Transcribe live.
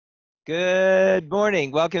Good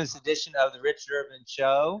morning. Welcome to this edition of the Rich Urban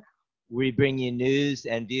Show. We bring you news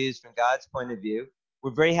and views from God's point of view.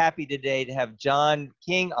 We're very happy today to have John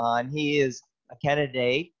King on. He is a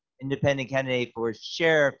candidate, independent candidate for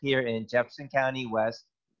sheriff here in Jefferson County, West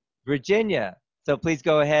Virginia. So please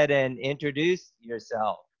go ahead and introduce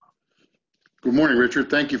yourself. Good morning, Richard.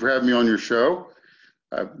 Thank you for having me on your show.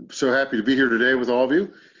 I'm so happy to be here today with all of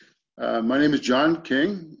you. My name is John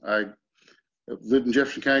King. I've lived in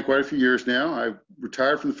Jefferson County quite a few years now. I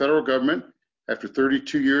retired from the federal government after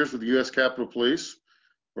 32 years with the U.S. Capitol Police,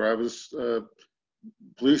 where I was a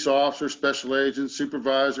police officer, special agent,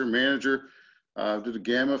 supervisor, manager, did a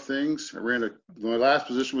gamma of things. My last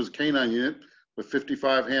position was a K-9 unit with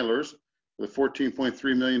 55 handlers with a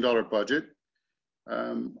 $14.3 million budget.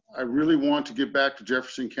 I really want to get back to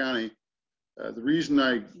Jefferson County. The reason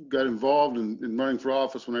I got involved in running for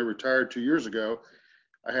office when I retired 2 years ago,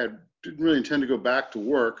 didn't really intend to go back to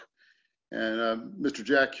work. And Mr.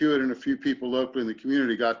 Jack Hewitt and a few people locally in the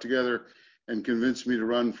community got together and convinced me to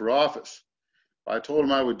run for office. I told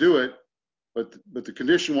them I would do it, but the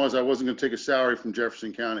condition was I wasn't going to take a salary from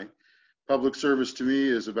Jefferson County. Public service to me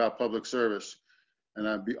is about public service, and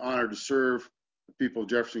I'd be honored to serve the people of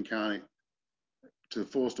Jefferson County to the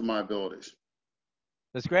fullest of my abilities.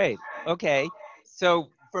 That's great. Okay. So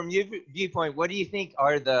from your viewpoint, what do you think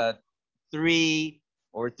are the three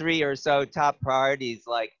or so top priorities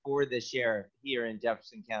like for the sheriff here in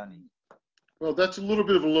Jefferson County? Well, that's a little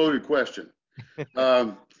bit of a loaded question.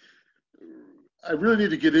 I really need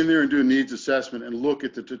to get in there and do a needs assessment and look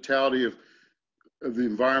at the totality of the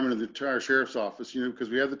environment of the entire sheriff's office, because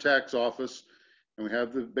we have the tax office and we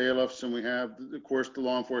have the bailiffs and we have, of course, the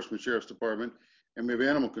law enforcement sheriff's department, and we have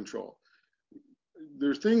animal control.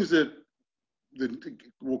 There's things that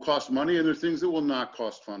will cost money and there's things that will not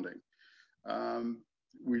cost funding.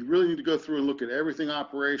 We really need to go through and look at everything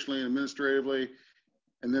operationally and administratively,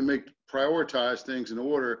 and then prioritize things in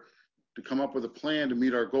order to come up with a plan to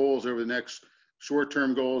meet our goals over the next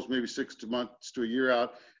short-term goals, maybe 6 months to a year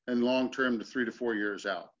out, and long-term to 3 to 4 years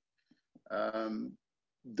out.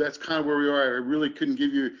 That's kind of where we are. I really couldn't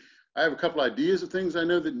give you, I have a couple ideas of things I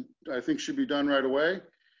know that I think should be done right away,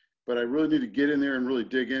 but I really need to get in there and really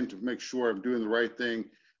dig in to make sure I'm doing the right thing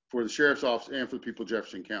for the sheriff's office and for the people of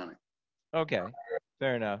Jefferson County. Okay,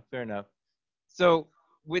 fair enough. So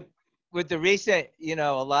with the recent,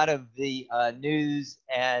 a lot of the news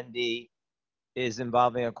and is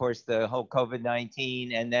involving, of course, the whole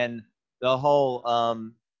COVID-19 and then the whole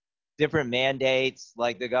different mandates,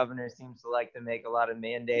 like the governor seems to like to make a lot of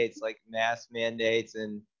mandates, like mask mandates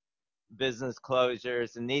and business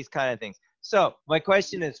closures and these kind of things. So my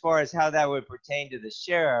question as far as how that would pertain to the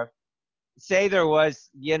sheriff, say there was,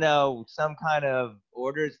 some kind of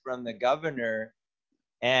orders from the governor,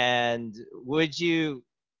 and would you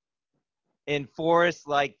enforce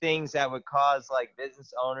like things that would cause like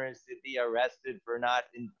business owners to be arrested for not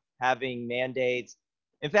having mandates?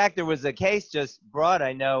 In fact, there was a case just brought,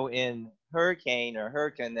 I know, in Hurricane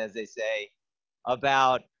as they say,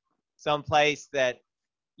 about some place that,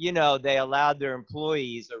 they allowed their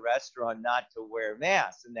employees, a restaurant, not to wear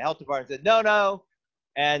masks, and the health department said no,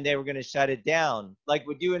 and they were going to shut it down. Like,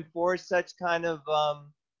 would you enforce such kind of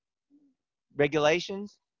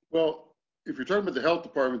regulations? Well, if you're talking about the health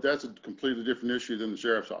department, that's a completely different issue than the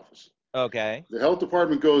sheriff's office. Okay. The health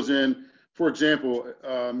department goes in, for example,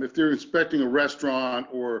 if they're inspecting a restaurant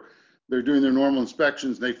or they're doing their normal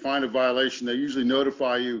inspections, and they find a violation, they usually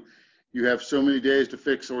notify you. You have so many days to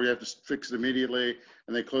fix, or you have to fix it immediately,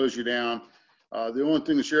 and they close you down. The only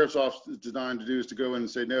thing the sheriff's office is designed to do is to go in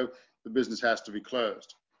and say, no, the business has to be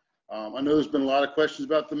closed. I know there's been a lot of questions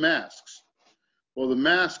about the masks. Well, the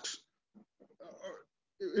masks,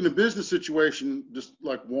 in a business situation, just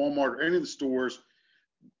like Walmart or any of the stores,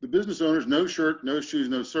 the business owners, no shirt, no shoes,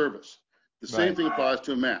 no service. The same thing applies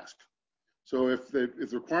to a mask. So if the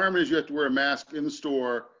requirement is you have to wear a mask in the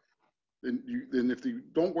store, then if you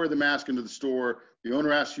don't wear the mask into the store, the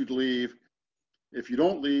owner asks you to leave. If you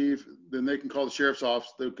don't leave, then they can call the sheriff's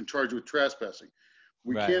office. They can charge you with trespassing.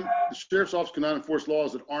 The sheriff's office cannot enforce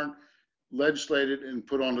laws that aren't legislated and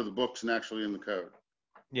put onto the books and actually in the code.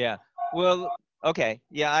 Yeah. Well, okay.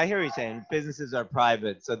 Yeah, I hear what you're saying. Businesses are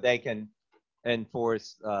private, so they can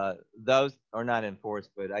enforce those, or not enforce,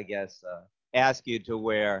 but I guess ask you to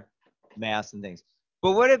wear masks and things.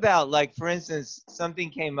 But what about, like, for instance, something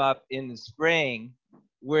came up in the spring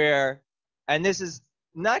where, and this is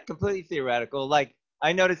not completely theoretical, like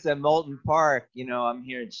I noticed at Moulton Park, I'm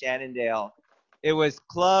here in Shannondale, it was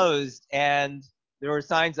closed and there were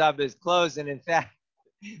signs up as closed. And in fact,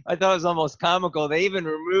 I thought it was almost comical. They even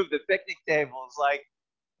removed the picnic tables. Like,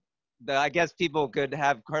 I guess people could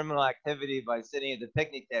have criminal activity by sitting at the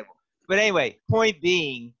picnic table. But anyway, point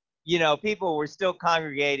being, people were still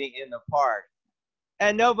congregating in the park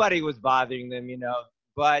and nobody was bothering them.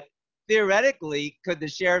 But theoretically, could the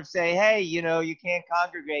sheriff say, hey, you can't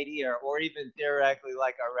congregate here, or even theoretically,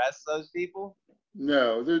 like arrest those people?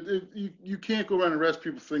 No, you can't go around and arrest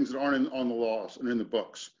people for things that aren't on the laws and in the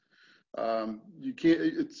books. You can't.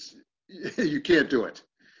 It's you can't do it.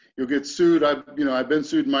 You'll get sued. I've been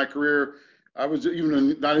sued in my career. I was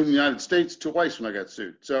not in the United States twice when I got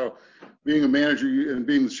sued. So, being a manager and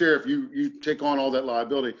being the sheriff, you take on all that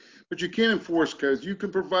liability. But you can't enforce codes. You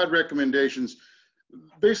can provide recommendations.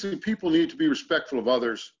 Basically, people need to be respectful of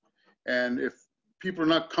others, and if people are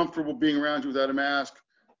not comfortable being around you without a mask,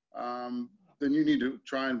 um, then you need to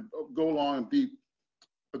try and go along and be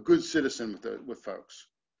a good citizen with folks.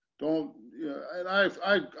 Don't, and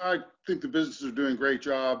I think the businesses are doing a great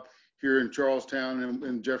job here in Charlestown and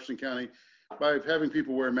in Jefferson County by having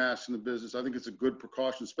people wear masks in the business. I think it's a good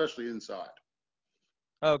precaution, especially inside.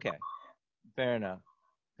 Okay, fair enough.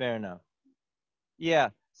 Fair enough. Yeah.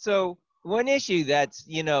 So one issue that's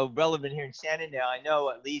relevant here in Shenandoah, I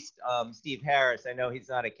know at least Steve Harris. I know he's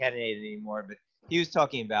not a candidate anymore, but he was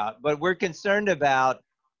talking about. But we're concerned about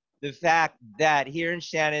the fact that here in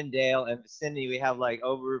Shenandoah and vicinity, we have like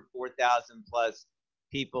over 4,000 plus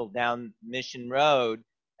people down Mission Road,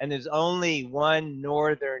 and there's only one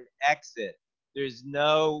northern exit. There's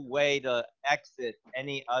no way to exit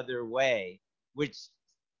any other way, which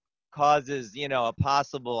causes, a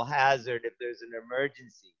possible hazard if there's an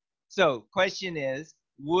emergency. So, question is,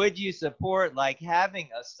 would you support like having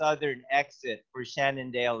a southern exit for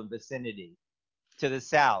Shenandoah and vicinity to the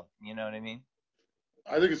south? You know what I mean?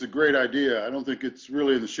 I think it's a great idea. I don't think it's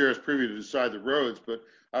really in the sheriff's privy to decide the roads, but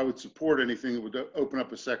I would support anything that would open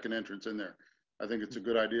up a second entrance in there. I think it's a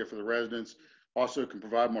good idea for the residents. Also, it can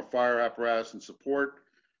provide more fire apparatus and support.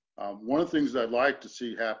 One of the things that I'd like to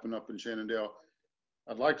see happen up in Shenandoah,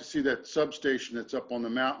 I'd like to see that substation that's up on the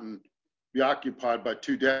mountain be occupied by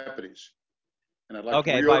two deputies. And I'd like to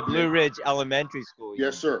Okay, by reopen it. Blue Ridge Elementary School, you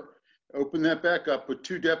Yes, mean? sir. Open that back up, put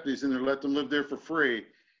two deputies in there, let them live there for free,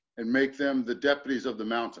 and make them the deputies of the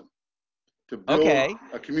mountain to build Okay,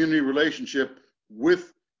 a community relationship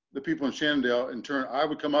with the people in Shenandoah. In turn, I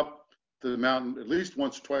would come up to the mountain at least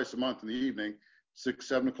once or twice a month in the evening, 6,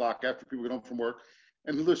 7 o'clock after people get home from work,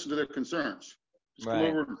 and listen to their concerns. Just come right.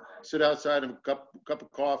 over and sit outside and cup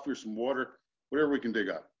of coffee or some water, whatever we can dig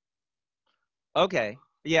up. Okay.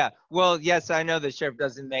 Yeah. Well, yes, I know the sheriff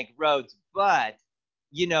doesn't make roads, but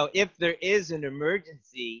if there is an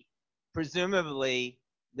emergency, presumably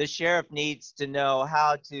the sheriff needs to know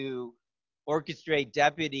how to orchestrate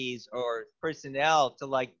deputies or personnel to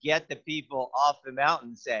like get the people off the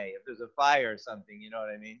mountain, say, if there's a fire or something, you know what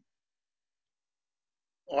I mean?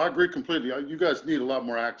 Oh, I agree completely. You guys need a lot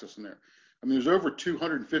more access in there. I mean, there's over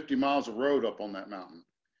 250 miles of road up on that mountain.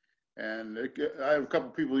 And I have a couple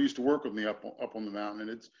of people who used to work with me up on the mountain, and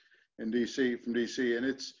it's in DC from DC, and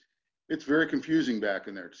it's very confusing back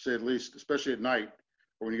in there, to say the least, especially at night,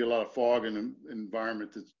 or when you get a lot of fog and an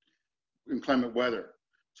environment that's inclement weather.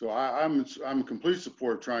 So I'm in complete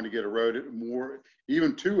support of trying to get a road more,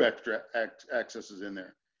 even two extra accesses in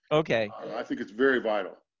there. Okay. I think it's very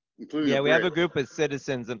vital, including a Yeah, we have a bridge. group of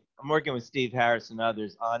citizens. I'm working with Steve Harris and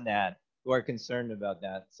others on that who are concerned about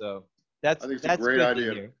that. So I that's think it's a that's great good to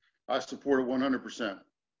idea. hear. I support it 100%.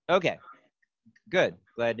 Okay. Good.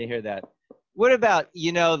 Glad to hear that. What about,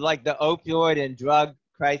 like the opioid and drug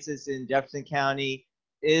crisis in Jefferson County?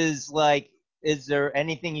 Is like, is there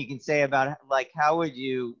anything you can say about like how would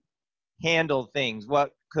you handle things?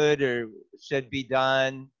 What could or should be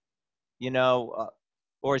done? You know,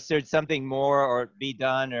 or is there something more or be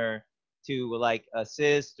done or to like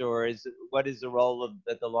assist, or what is the role of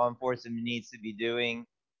that the law enforcement needs to be doing?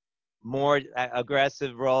 More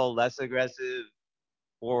aggressive role, less aggressive,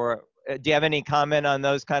 or do you have any comment on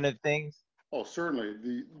those kind of things? Oh,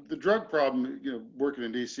 certainly. The drug problem, working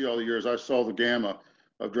in DC all the years, I saw the gamma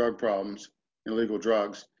of drug problems, illegal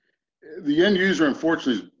drugs. The end user,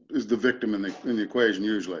 unfortunately, is the victim in the equation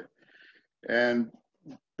usually. And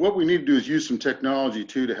what we need to do is use some technology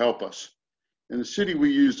too to help us. In the city,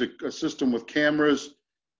 we used a system with cameras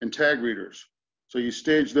and tag readers. So you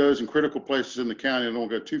stage those in critical places in the county. I don't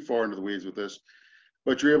go too far into the weeds with this,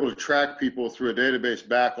 but you're able to track people through a database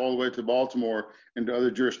back all the way to Baltimore and to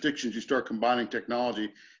other jurisdictions. You start combining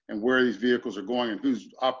technology and where these vehicles are going and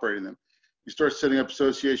who's operating them. You start setting up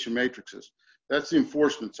association matrices. That's the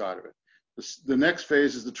enforcement side of it. The next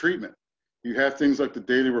phase is the treatment. You have things like the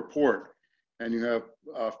daily report, and you have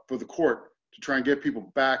for the court to try and get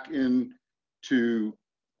people back into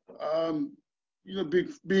um,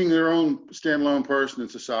 being their own standalone person in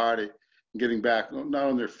society and getting back not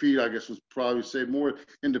on their feet, I guess was probably say more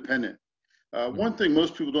independent. One thing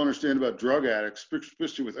most people don't understand about drug addicts,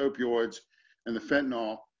 especially with opioids and the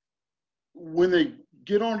fentanyl, when they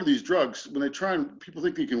get onto these drugs, when they try and people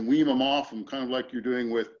think they can wean them off them, kind of like you're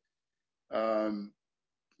doing um,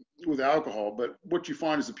 with alcohol. But what you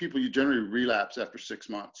find is that people you generally relapse after 6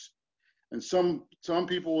 months, and some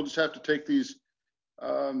people will just have to take these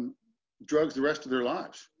um, drugs the rest of their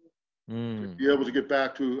lives to Mm. be able to get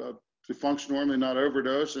back to function normally, not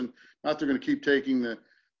overdose, and not they're going to keep taking the.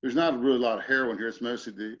 There's not really a lot of heroin here. It's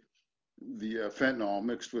mostly the fentanyl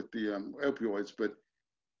mixed with the opioids, but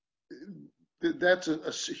that's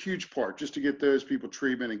a huge part just to get those people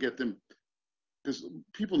treatment and get them because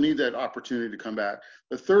people need that opportunity to come back.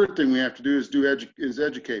 The third thing we have to do is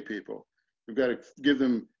educate people. We've got to give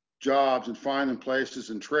them jobs and find them places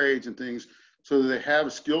and trades and things so that they have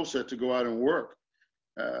a skill set to go out and work.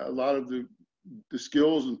 A lot of the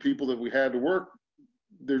skills and people that we had to work,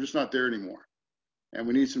 they're just not there anymore. And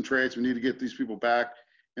we need some trades. We need to get these people back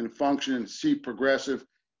and function and see progressive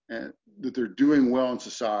and that they're doing well in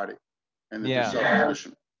society and that they're Yeah.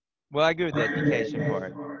 self-sufficient. Well, I agree with the education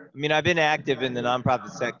part. I mean, I've been active in the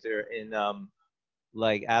nonprofit sector in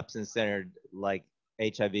like absence centered like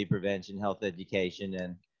HIV prevention, health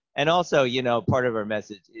education, and also part of our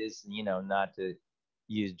message is not to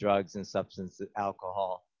use drugs and substance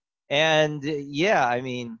alcohol. And yeah, I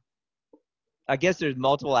mean, I guess there's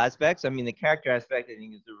multiple aspects. I mean, the character aspect I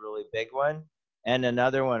think is a really big one, and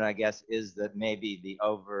another one I guess is that maybe the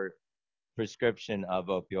over prescription of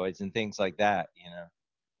opioids and things like that.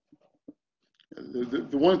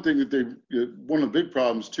 The one thing that one of the big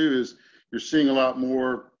problems too is you're seeing a lot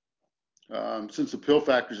more since the pill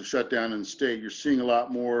factories have shut down in the state. You're seeing a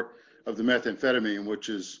lot more of the methamphetamine, which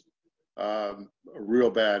is a real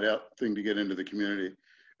bad thing to get into the community.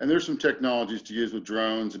 And there's some technologies to use with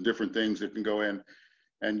drones and different things that can go in,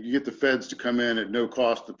 and you get the feds to come in at no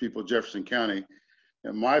cost to people of Jefferson County.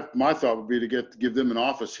 And my thought would be to give them an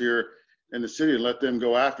office here in the city and let them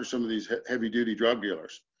go after some of these heavy duty drug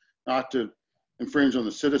dealers, not to infringe on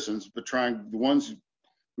the citizens, but trying the ones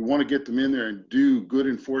we want to get them in there and do good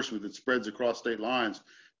enforcement that spreads across state lines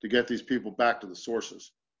to get these people back to the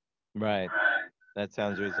sources. Right. That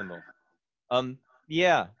sounds reasonable. Um,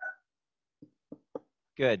 yeah,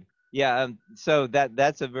 good. Yeah, so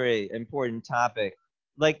that's a very important topic.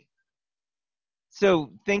 Like,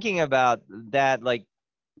 so thinking about that, like,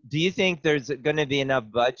 do you think there's going to be enough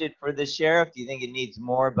budget for the sheriff? Do you think it needs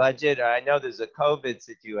more budget? I know there's a COVID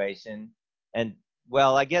situation, and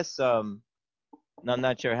well, I guess I'm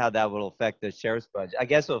not sure how that will affect the sheriff's budget. I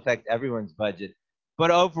guess it'll affect everyone's budget. But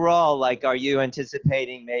overall, like, are you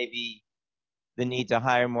anticipating maybe the need to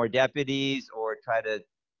hire more deputies or try to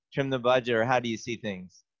trim the budget, or how do you see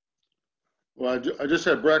things? Well, I just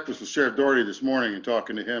had breakfast with Sheriff Doherty this morning and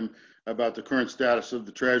talking to him about the current status of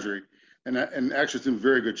the Treasury, and actually it's in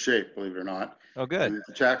very good shape, believe it or not, Oh, and good.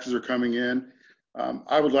 the taxes are coming in.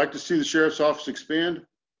 I would like to see the sheriff's office expand.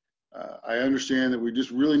 I understand that we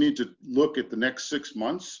just really need to look at the next 6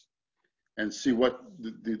 months and see what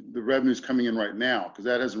the revenue is coming in right now, because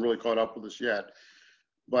that hasn't really caught up with us yet.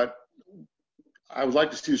 But I would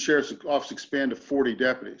like to see the sheriff's office expand to 40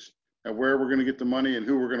 deputies. Now, where we're going to get the money and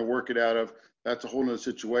who we're going to work it out of, that's a whole nother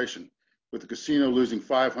situation. With the casino losing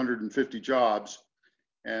 550 jobs,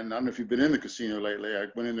 and I don't know if you've been in the casino lately. I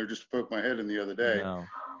went in there just to poke my head in the other day, No.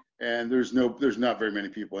 and there's not very many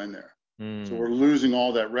people in there. So Hmm. we're losing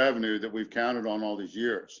all that revenue that we've counted on all these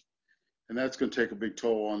years, and that's going to take a big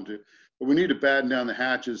toll on to. But we need to batten down the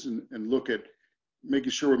hatches and look at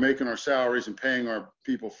making sure we're making our salaries and paying our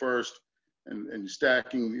people first, and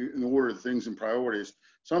stacking in order the things and priorities.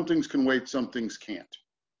 Some things can wait, some things can't.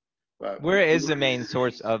 But Where is the main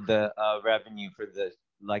source of the revenue for the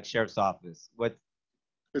like sheriff's office? What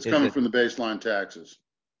it's is coming it? from the baseline taxes.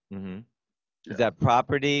 Hmm. Is Yeah, that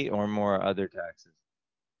property or more other taxes?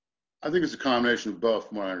 I think it's a combination of both,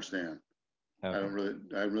 from what I understand. Okay. I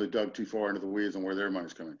haven't really dug too far into the weeds on where their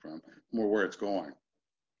money's coming from, more where it's going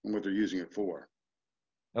and what they're using it for.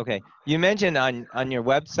 Okay. You mentioned on your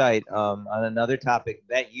website on another topic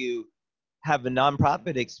that you have a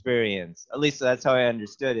nonprofit experience. At least that's how I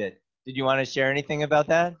understood it. Did you want to share anything about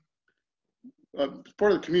that?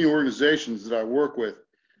 Part of the community organizations that I work with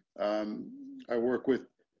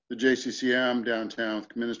the JCCM downtown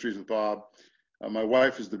with Ministries with Bob. My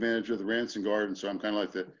wife is the manager of the Ranson Garden, so I'm kind of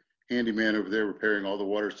like the handyman over there, repairing all the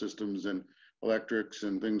water systems and electrics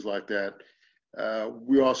and things like that.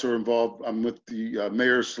 We also are involved. I'm with the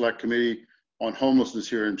Mayor's Select Committee on homelessness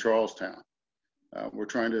here in Charlestown. We're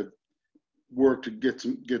trying to work to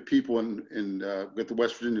get people get the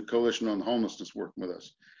West Virginia Coalition on Homelessness working with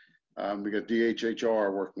us. We got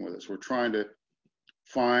DHHR working with us. We're trying to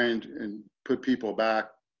find and put people back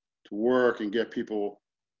to work and get people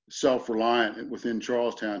self-reliant within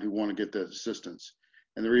Charlestown who want to get that assistance.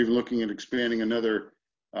 And they're even looking at expanding another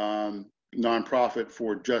nonprofit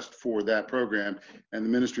for that program. And the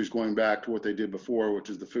ministry is going back to what they did before, which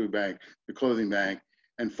is the food bank, the clothing bank,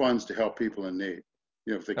 and funds to help people in need.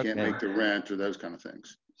 If they can't Okay. make their rent or those kind of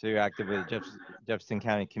things. So you're active with Jefferson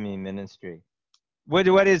County Community Ministry.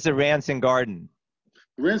 What is the Ranson Garden?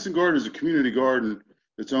 The Ranson Garden is a community garden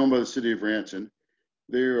that's owned by the city of Ranson.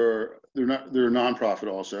 They're a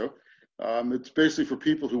nonprofit also. It's basically for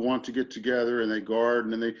people who want to get together and they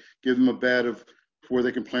garden and they give them a bed where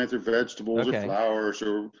they can plant their vegetables or flowers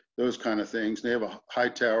or those kind of things. They have a high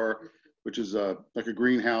tower, which is like a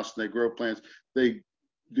greenhouse, and they grow plants. They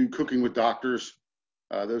do cooking with doctors,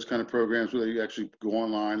 those kind of programs where they actually go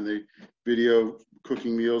online and they video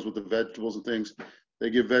cooking meals with the vegetables and things. They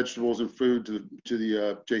give vegetables and food to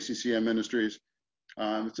the JCCM ministries.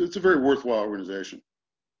 It's a very worthwhile organization.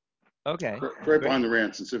 Okay. Right behind the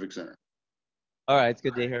Ranson Civic Center. All right, it's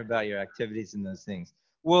good to hear about your activities and those things.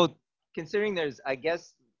 Well, considering there's,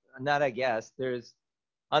 there's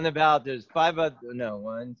on the ballot, there's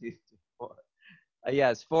one, two, three, four.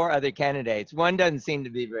 Yes, four other candidates. One doesn't seem to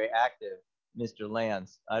be very active, Mr.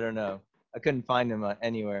 Lance. I don't know. I couldn't find him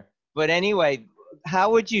anywhere. But anyway, how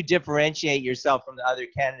would you differentiate yourself from the other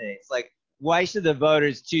candidates? Like, why should the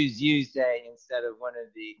voters choose you, say, instead of one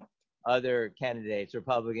of the other candidates,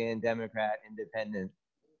 Republican, Democrat, Independent?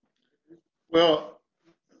 Well,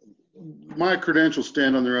 my credentials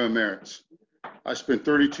stand on their own merits. I spent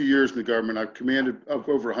 32 years in the government. I've commanded up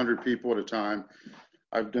over 100 people at a time.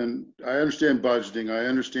 I understand budgeting. I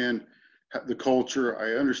understand the culture. I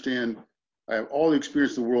have all the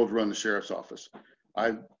experience in the world to run the sheriff's office.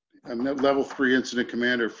 I'm level 3 incident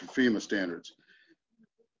commander for FEMA standards.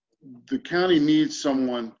 The county needs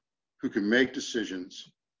someone who can make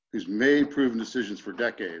decisions, who's made proven decisions for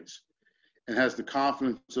decades, and has the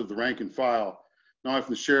confidence of the rank and file, not only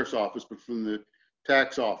from the sheriff's office, but from the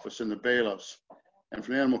tax office and the bailiffs and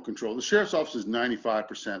from animal control. The sheriff's office is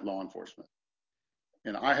 95% law enforcement.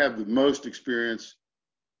 And I have the most experience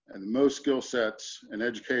and the most skill sets and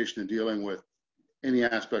education in dealing with any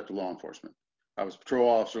aspect of law enforcement. I was a patrol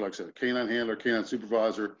officer, like I said, a canine handler, canine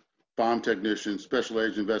supervisor, bomb technician, special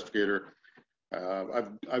agent investigator.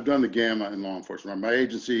 I've done the gamut in law enforcement. My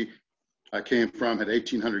agency I came from had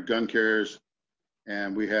 1,800 gun carriers,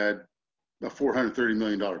 and we had a $430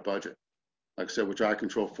 million budget. Like I said, which I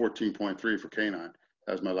control 14.3 for canine.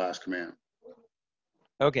 That was my last command.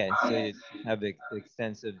 Okay, so you have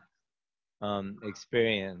extensive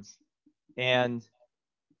experience. And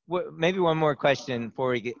maybe one more question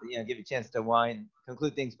before we give you a chance to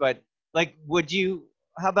conclude things. But like,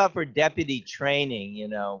 how about for deputy training?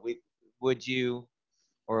 Would you,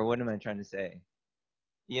 or what am I trying to say?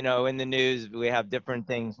 In the news, we have different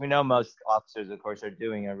things. We know most officers, of course, are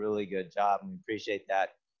doing a really good job, and we appreciate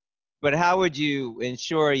that. But how would you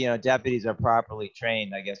ensure, deputies are properly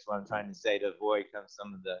trained? I guess what I'm trying to say, to avoid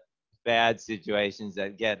some of the bad situations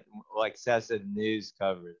that get excessive news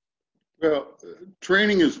coverage. Well,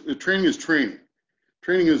 training is training.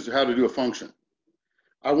 Training is how to do a function.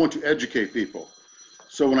 I want to educate people.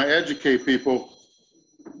 So when I educate people,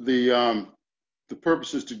 the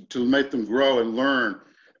purpose is to make them grow and learn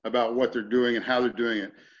about what they're doing and how they're doing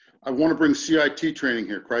it. I want to bring CIT training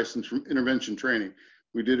here, crisis intervention training.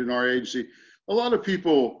 We did in our agency. A lot of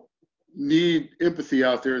people need empathy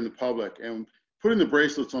out there in the public, and putting the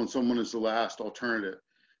bracelets on someone is the last alternative.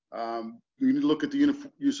 We need to look at the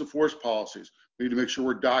use of force policies. We need to make sure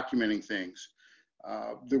we're documenting things,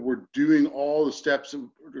 that we're doing all the steps of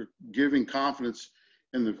giving confidence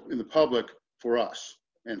in the public for us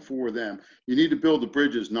and for them. You need to build the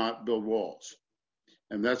bridges, not build walls.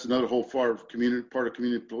 And that's another whole part of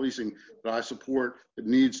community policing that I support, that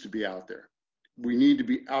needs to be out there. We need to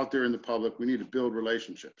be out there in the public. We need to build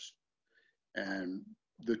relationships. And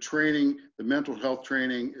the training, the mental health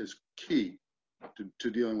training, is key to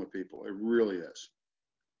dealing with people. It really is.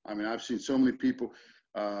 I mean, I've seen so many people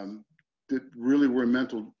that really were in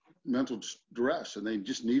mental duress, and they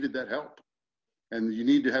just needed that help. And you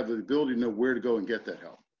need to have the ability to know where to go and get that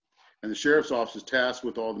help. And the sheriff's office is tasked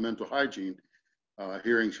with all the mental hygiene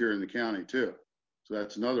hearings here in the county too. So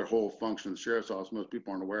that's another whole function of the sheriff's office most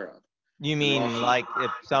people aren't aware of. You mean like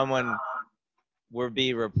if someone were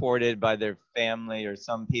be reported by their family or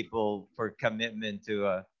some people for commitment to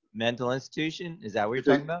a mental institution? Is that what you're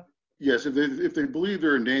talking about? Yes, if they believe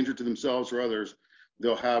they're in danger to themselves or others,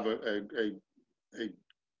 they'll have a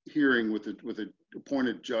hearing with a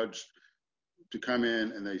appointed judge to come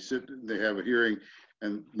in, and they have a hearing,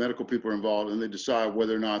 and medical people are involved, and they decide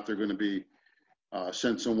whether or not they're going to be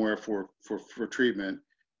sent somewhere for treatment,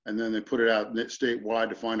 and then they put it out statewide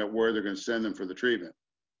to find out where they're going to send them for the treatment.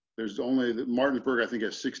 There's only Martinsburg, I think,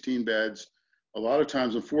 has 16 beds. A lot of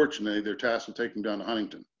times, unfortunately, they're tasked with taking them down to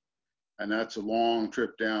Huntington, and that's a long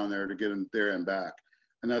trip down there to get them there and back.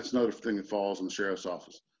 And that's another thing that falls in the sheriff's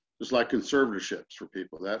office. Just like conservatorships for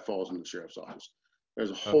people, that falls in the sheriff's office.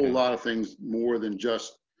 There's a whole Okay. lot of things more than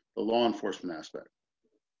just the law enforcement aspect.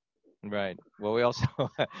 Right. Well, we also,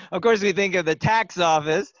 of course, we think of the tax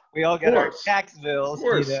office. We all Of get our course, tax of bills, you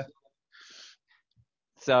course. know.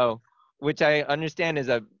 So, which I understand is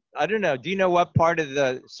I don't know. Do you know what part of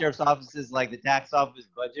the sheriff's office is like the tax office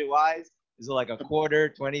budget wise? Is it like a quarter,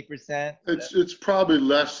 20%? It's probably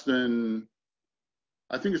less than,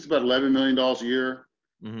 I think it's about $11 million a year.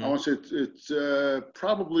 I Mm-hmm. want to say it's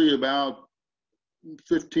probably about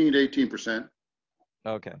 15 to 18%.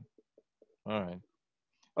 Okay. All right.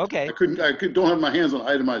 Okay. Don't have my hands on an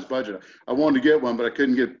itemized budget. I wanted to get one, but I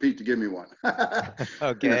couldn't get Pete to give me one.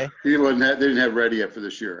 Okay. They didn't have ready yet for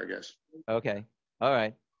this year, I guess. Okay. All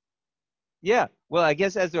right. Yeah. Well, I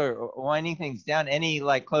guess as we're winding things down, any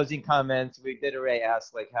like closing comments? We did already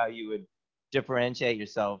ask like how you would differentiate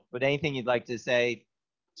yourself, but anything you'd like to say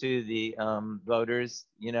to the voters,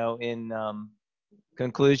 you know, in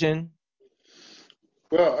conclusion?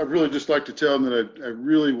 Well, I'd really just like to tell them that I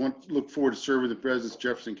really look forward to serving the residents of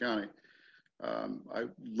Jefferson County. I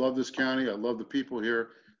love this county. I love the people here.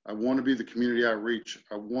 I want to be the community outreach.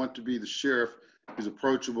 I want to be the sheriff who's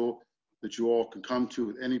approachable, that you all can come to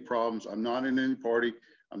with any problems. I'm not in any party.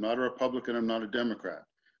 I'm not a Republican. I'm not a Democrat.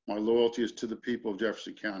 My loyalty is to the people of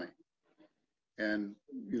Jefferson County. And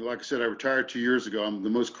like I said, I retired 2 years ago. I'm the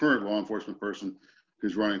most current law enforcement person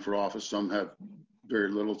who's running for office. Some have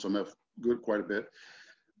very little, some have quite a bit.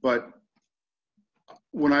 But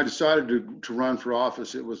when I decided to run for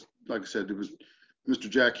office, it was, like I said, it was Mr.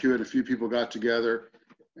 Jack Hewitt and a few people got together,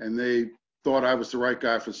 and they thought I was the right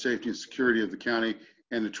guy for the safety and security of the county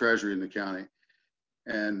and the treasury in the county.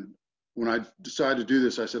 And when I decided to do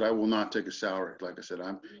this, I said, I will not take a salary. Like I said,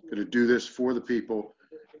 I'm going to do this for the people,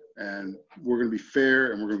 and we're going to be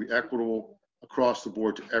fair, and we're going to be equitable across the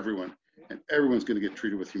board to everyone, and everyone's going to get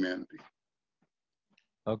treated with humanity.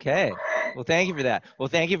 Okay. Well, thank you for that. Well,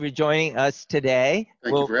 thank you for joining us today.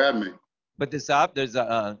 Thank you We'll for having me. put this up. There's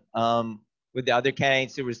a with the other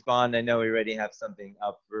candidates who respond. I know we already have something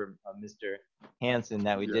up for Mr. Hansen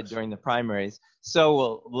that we did Yes. during the primaries.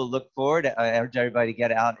 So we'll look forward. I urge everybody to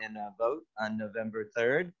get out and vote on November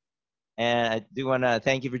 3rd. And I do want to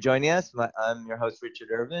thank you for joining us. I'm your host, Richard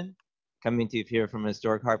Irvin, coming to you here from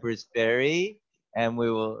historic Harper's Ferry. And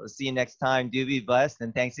we will see you next time. Do be blessed.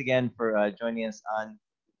 And thanks again for joining us on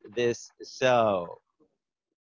this show.